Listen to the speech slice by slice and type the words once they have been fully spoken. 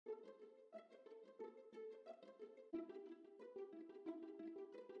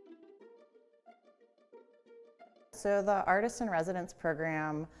So the Artist in Residence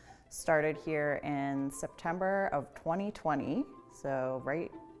program started here in September of 2020, so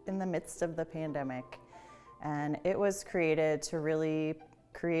right in the midst of the pandemic. And it was created to really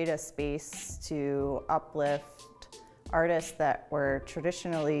create a space to uplift artists that were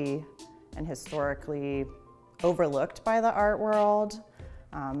traditionally and historically overlooked by the art world,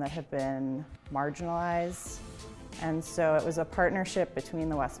 that have been marginalized. And so it was a partnership between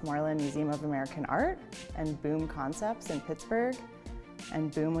the Westmoreland Museum of American Art and Boom Concepts in Pittsburgh.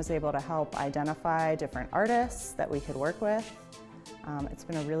 And Boom was able to help identify different artists that we could work with. It's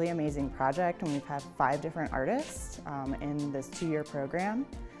been a really amazing project, and we've had 5 different artists in this 2-year program.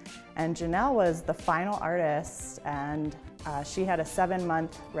 And Janel was the final artist, and she had a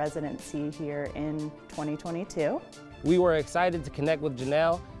 7-month residency here in 2022. We were excited to connect with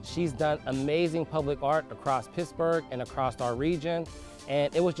Janel. She's done amazing public art across Pittsburgh and across our region,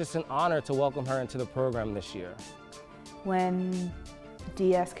 and it was just an honor to welcome her into the program this year. When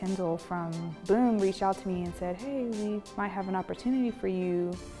D.S. Kendall from Boom reached out to me and said, hey, we might have an opportunity for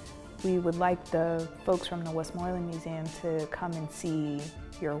you. We would like the folks from the Westmoreland Museum to come and see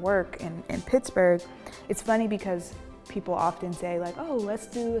your work in Pittsburgh. It's funny because people often say like, oh, let's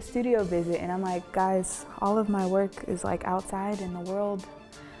do a studio visit. And I'm like, guys, all of my work is like outside in the world.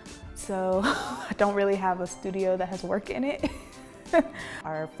 So I don't really have a studio that has work in it.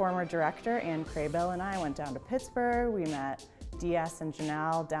 Our former director, Ann Craybill, and I went down to Pittsburgh. We met D.S. and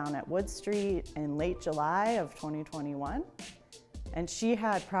Janel down at Wood Street in late July of 2021. And she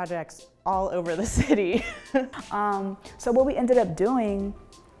had projects all over the city. So what we ended up doing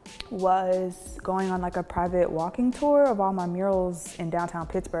was going on like a private walking tour of all my murals in downtown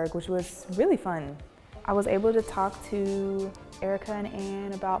Pittsburgh, which was really fun. I was able to talk to Erica and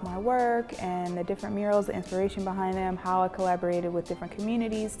Ann about my work and the different murals, the inspiration behind them, how I collaborated with different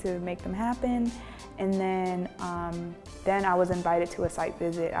communities to make them happen. And then I was invited to a site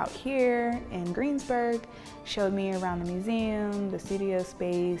visit out here in Greensburg, showed me around the museum, the studio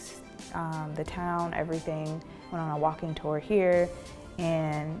space, the town, everything. Went on a walking tour here,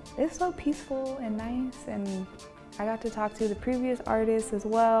 and it's so peaceful and nice, and I got to talk to the previous artists as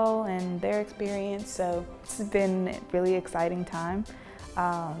well and their experience, so it's been a really exciting time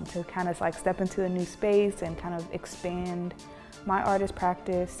to kind of like step into a new space and kind of expand my artist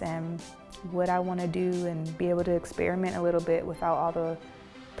practice and what I want to do and be able to experiment a little bit without all the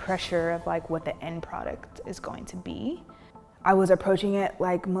pressure of like what the end product is going to be. I was approaching it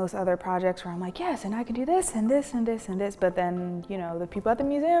like most other projects where I'm like, yes, and I can do this and this and this and this, but then, you know, the people at the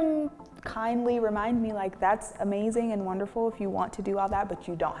museum kindly remind me like, that's amazing and wonderful if you want to do all that, but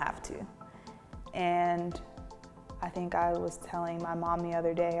you don't have to. And I think I was telling my mom the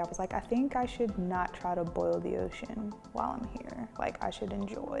other day, I was like, I think I should not try to boil the ocean while I'm here. Like, I should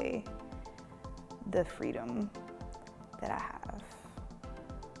enjoy the freedom that I have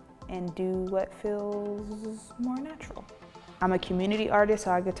and do what feels more natural. I'm a community artist,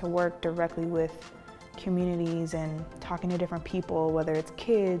 so I get to work directly with communities and talking to different people, whether it's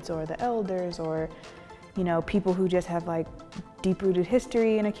kids or the elders or, you know, people who just have like deep-rooted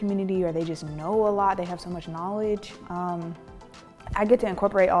history in a community, or they just know a lot, they have so much knowledge. I get to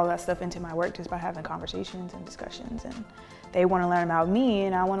incorporate all that stuff into my work just by having conversations and discussions, and they want to learn about me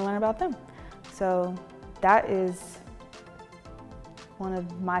and I want to learn about them. So that is one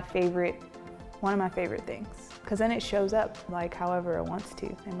of my favorite things, because then it shows up like however it wants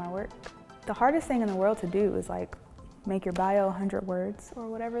to in my work. The hardest thing in the world to do is like make your bio 100 words or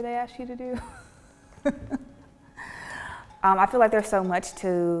whatever they ask you to do. I feel like there's so much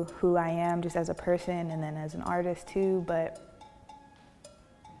to who I am just as a person and then as an artist too, but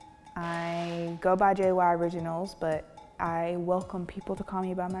I go by JY Originals, but I welcome people to call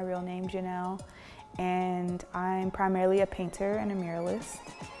me by my real name, Janel, and I'm primarily a painter and a muralist,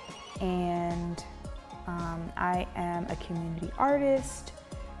 and I am a community artist,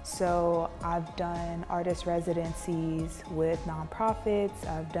 so I've done artist residencies with nonprofits,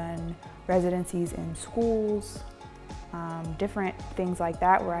 I've done residencies in schools, different things like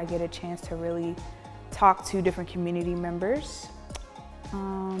that where I get a chance to really talk to different community members.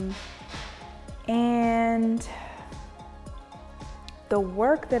 And the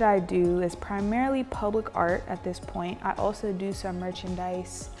work that I do is primarily public art at this point. I also do some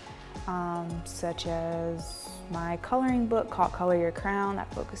merchandise, such as my coloring book called Color Your Crown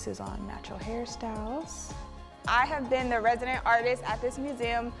that focuses on natural hairstyles. I have been the resident artist at this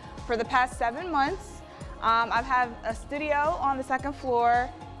museum for the past 7 months. I've had a studio on the 2nd floor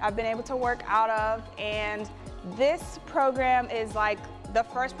I've been able to work out of, and this program is like the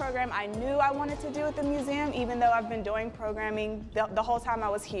first program I knew I wanted to do at the museum, even though I've been doing programming the whole time I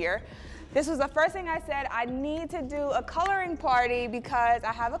was here. This was the first thing I said. I need to do a coloring party because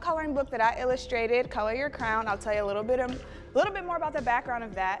I have a coloring book that I illustrated, Color Your Crown. I'll tell you a little bit more about the background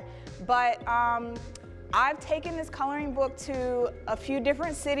of that. But I've taken this coloring book to a few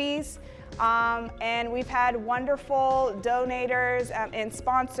different cities, and we've had wonderful donators and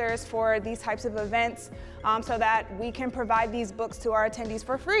sponsors for these types of events so that we can provide these books to our attendees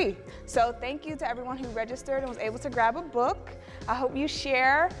for free. So thank you to everyone who registered and was able to grab a book. I hope you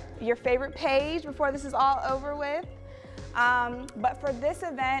share your favorite page before this is all over with. But for this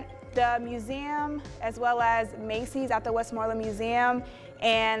event, the museum, as well as Macy's at the Westmoreland Museum,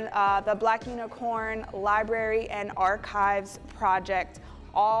 and the Black Unicorn Library and Archives Project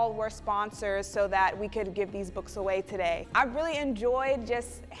all were sponsors so that we could give these books away today. I really enjoyed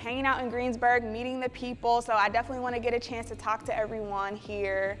just hanging out in Greensburg, meeting the people, so I definitely want to get a chance to talk to everyone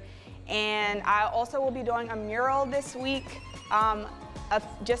here. And I also will be doing a mural this week,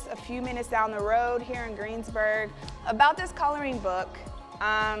 just a few minutes down the road here in Greensburg. About this coloring book,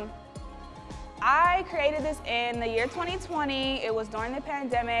 I created this in the year 2020. It was during the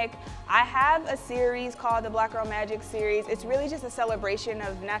pandemic. I have a series called the Black Girl Magic series. It's really just a celebration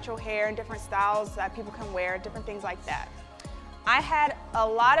of natural hair and different styles that people can wear, different things like that. I had a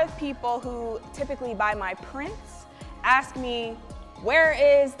lot of people who typically buy my prints ask me, where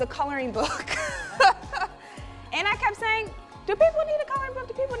is the coloring book? And I kept saying, do people need a coloring book?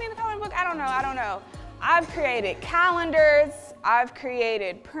 Do people need a coloring book? I don't know. I've created calendars, I've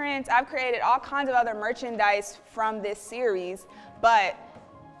created prints, I've created all kinds of other merchandise from this series, but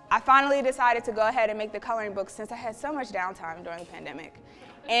I finally decided to go ahead and make the coloring book since I had so much downtime during the pandemic.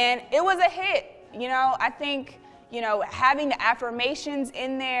 And it was a hit. You know, I think, you know, having the affirmations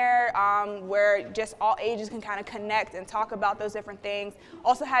in there where just all ages can kind of connect and talk about those different things.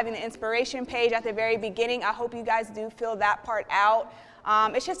 Also having the inspiration page at the very beginning, I hope you guys do fill that part out.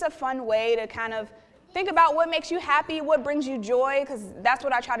 It's just a fun way to kind of think about what makes you happy, what brings you joy, because that's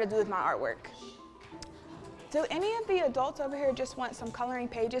what I try to do with my artwork. Do any of the adults over here just want some coloring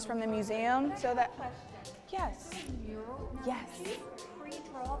pages from the museum? So that, yes. Mural? Yes. Do you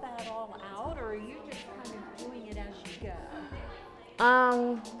pre-draw that all out, or are you just kind of doing it as you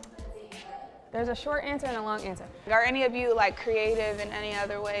go? There's a short answer and a long answer. Are any of you like creative in any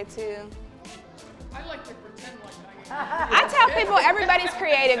other way too? I like to pretend like I tell people everybody's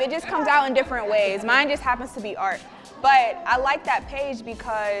creative. It just comes out in different ways. Mine just happens to be art. But I like that page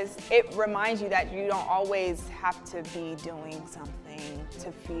because it reminds you that you don't always have to be doing something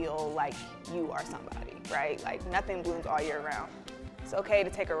to feel like you are somebody, right? Like nothing blooms all year round. It's okay to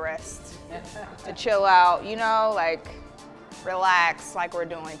take a rest, to chill out, you know, like relax like we're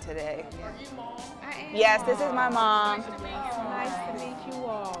doing today. Are you mom? I am. Yes, this is my mom. Nice to meet you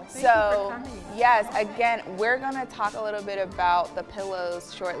all. Thank you So, for coming. yes, again, we're gonna talk a little bit about the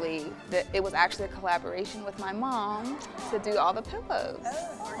pillows shortly. It was actually a collaboration with my mom to do all the pillows.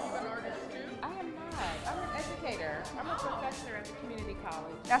 Are you an artist too? I am not. I'm an educator. I'm a professor at the community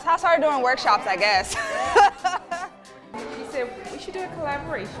college. That's how I started doing workshops, I guess. She said, we should do a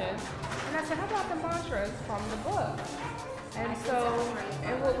collaboration. And I said, how about the mantras from the book? And so,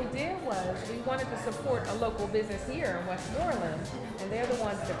 and what we did was, we wanted to support a local business here in Westmoreland, and they're the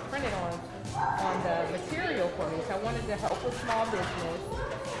ones that printed on the material for me. So I wanted to help with small business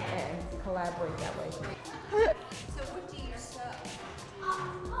and collaborate that way. So what do you sew?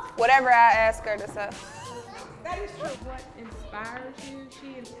 Whatever I ask her to sew. That is true. What inspires you?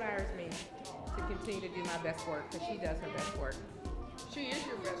 She inspires me to continue to do my best work, because she does her best work. She is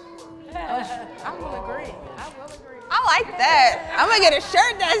your best work. I will agree. I will agree. I like that. I'm gonna get a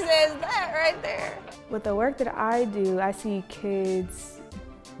shirt that says that right there. With the work that I do, I see kids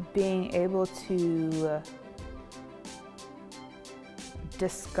being able to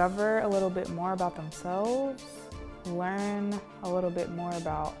discover a little bit more about themselves, learn a little bit more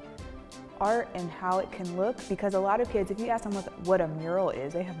about art and how it can look, because a lot of kids, if you ask them what a mural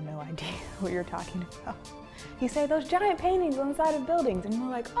is, they have no idea what you're talking about. You say those giant paintings on the side of buildings, and you're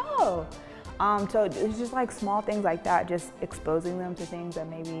like, oh. So it's just like small things like that, just exposing them to things that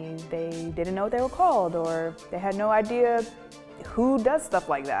maybe they didn't know what they were called, or they had no idea who does stuff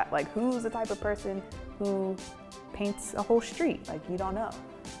like that. Like, who's the type of person who paints a whole street? Like, you don't know.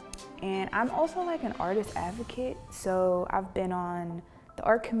 And I'm also like an artist advocate, so I've been on the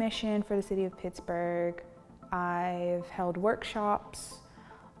Art Commission for the city of Pittsburgh. I've held workshops,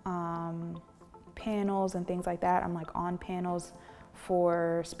 panels and things like that. I'm like on panels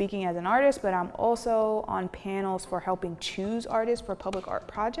for speaking as an artist, but I'm also on panels for helping choose artists for public art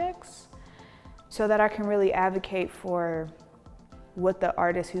projects, so that I can really advocate for what the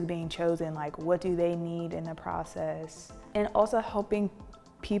artist who's being chosen, like what do they need in the process, and also helping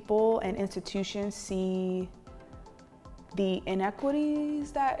people and institutions see the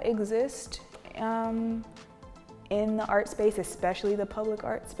inequities that exist in the art space, especially the public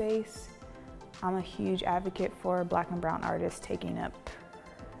art space. I'm a huge advocate for Black and brown artists taking up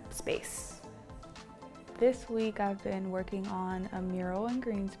space. This week I've been working on a mural in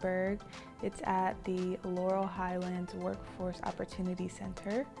Greensburg. It's at the Laurel Highlands Workforce Opportunity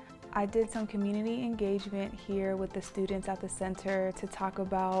Center. I did some community engagement here with the students at the center to talk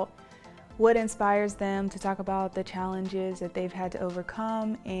about what inspires them, to talk about the challenges that they've had to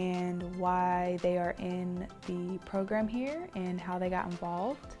overcome and why they are in the program here and how they got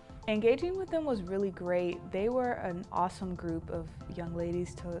involved. Engaging with them was really great. They were an awesome group of young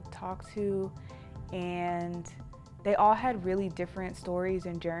ladies to talk to, and they all had really different stories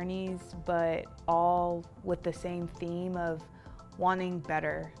and journeys, but all with the same theme of wanting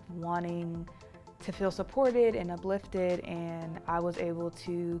better, wanting to feel supported and uplifted, and I was able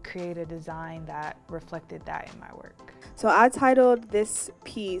to create a design that reflected that in my work. So I titled this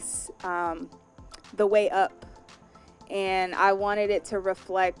piece, The Way Up. And I wanted it to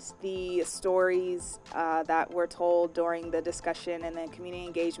reflect the stories that were told during the discussion and the community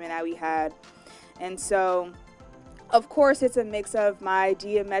engagement that we had. And so, of course, it's a mix of my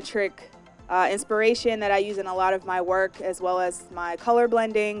geometric inspiration that I use in a lot of my work, as well as my color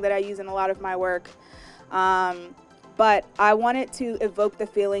blending that I use in a lot of my work. But I wanted to evoke the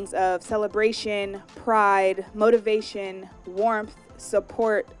feelings of celebration, pride, motivation, warmth,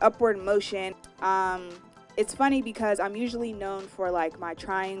 support, upward motion. It's funny because I'm usually known for like my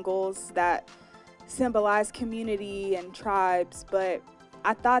triangles that symbolize community and tribes, but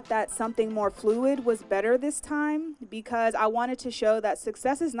I thought that something more fluid was better this time because I wanted to show that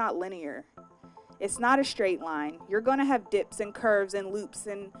success is not linear. It's not a straight line. You're gonna have dips and curves and loops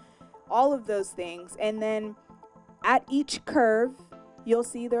and all of those things. And then at each curve, you'll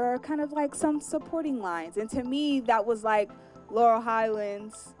see there are kind of like some supporting lines. And to me, that was like Laurel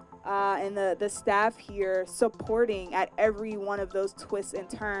Highlands and the staff here supporting at every one of those twists and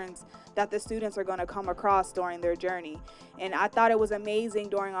turns that the students are going to come across during their journey. And I thought it was amazing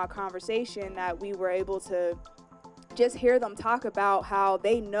during our conversation that we were able to just hear them talk about how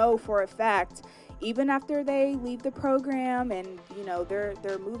they know for a fact, even after they leave the program and you know they're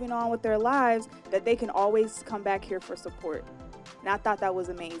moving on with their lives, that they can always come back here for support. And I thought that was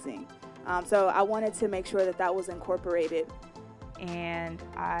amazing. So I wanted to make sure that that was incorporated. And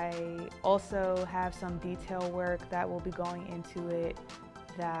I also have some detail work that will be going into it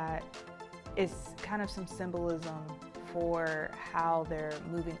that is kind of some symbolism for how they're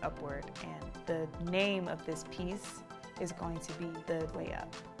moving upward. And the name of this piece is going to be The Way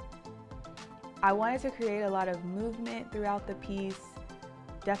Up. I wanted to create a lot of movement throughout the piece,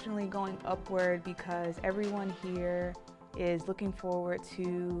 definitely going upward because everyone here is looking forward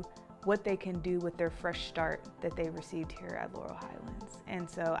to what they can do with their fresh start that they received here at Laurel Highlands. And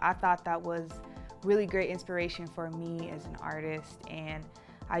so I thought that was really great inspiration for me as an artist, and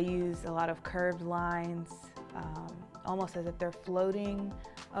I used a lot of curved lines, almost as if they're floating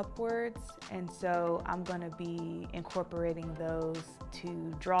upwards, and so I'm going to be incorporating those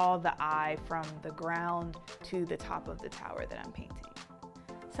to draw the eye from the ground to the top of the tower that I'm painting.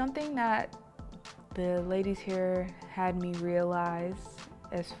 Something that the ladies here had me realize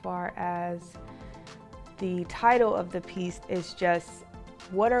as far as the title of the piece is just,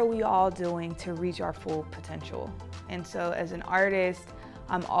 what are we all doing to reach our full potential? And so as an artist,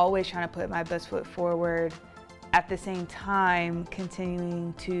 I'm always trying to put my best foot forward, at the same time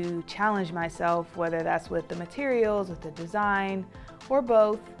continuing to challenge myself, whether that's with the materials, with the design, or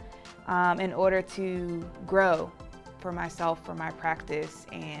both, in order to grow for myself, for my practice,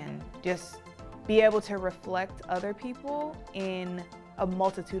 and just be able to reflect other people in a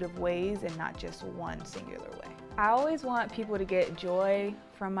multitude of ways and not just one singular way. I always want people to get joy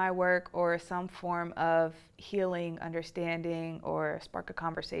from my work or some form of healing, understanding, or spark a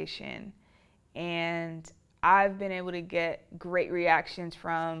conversation. And I've been able to get great reactions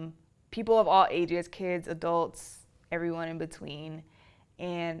from people of all ages, kids, adults, everyone in between.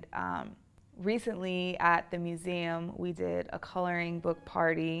 And recently at the museum, we did a coloring book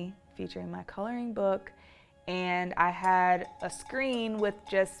party featuring my coloring book. And I had a screen with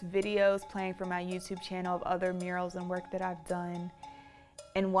just videos playing from my YouTube channel of other murals and work that I've done.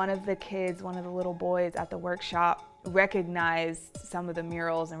 And one of the kids, one of the little boys at the workshop, recognized some of the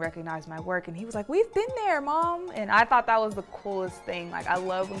murals and recognized my work. And he was like, "We've been there, Mom." And I thought that was the coolest thing. Like, I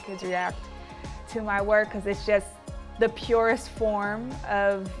love when kids react to my work because it's just the purest form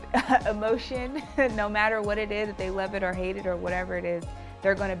of emotion, no matter what it is, if they love it or hate it or whatever it is.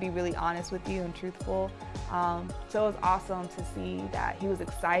 they're going to be really honest with you and truthful. So it was awesome to see that he was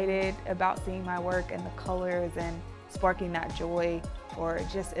excited about seeing my work and the colors and sparking that joy for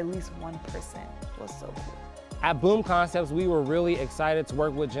just at least one person was so cool. At Boom Concepts, we were really excited to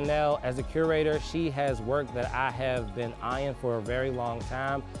work with Janel as a curator. She has work that I have been eyeing for a very long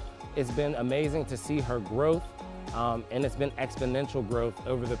time. It's been amazing to see her growth, and it's been exponential growth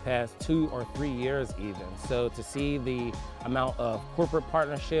over the past 2 or 3 years even. So to see the amount of corporate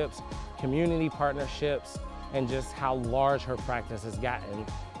partnerships, community partnerships, and just how large her practice has gotten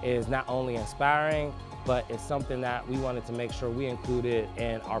is not only inspiring, but it's something that we wanted to make sure we included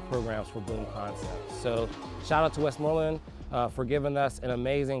in our programs for Boom Concepts. So shout out to Westmoreland for giving us an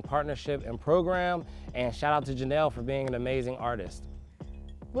amazing partnership and program, and shout out to Janel for being an amazing artist.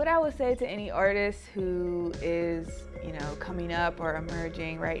 What I would say to any artist who is, coming up or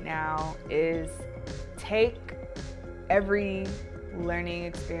emerging right now is take every learning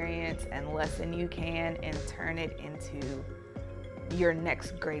experience and lesson you can and turn it into your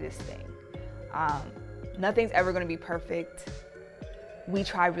next greatest thing. Nothing's ever going to be perfect. We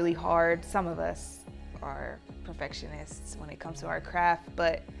try really hard. Some of us are perfectionists when it comes to our craft,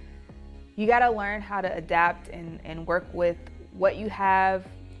 but you got to learn how to adapt and work with what you have,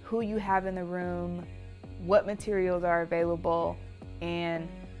 who you have in the room, what materials are available, and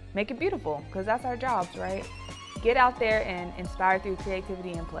make it beautiful, because that's our jobs, right? Get out there and inspire through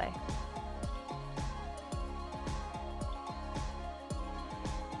creativity and play.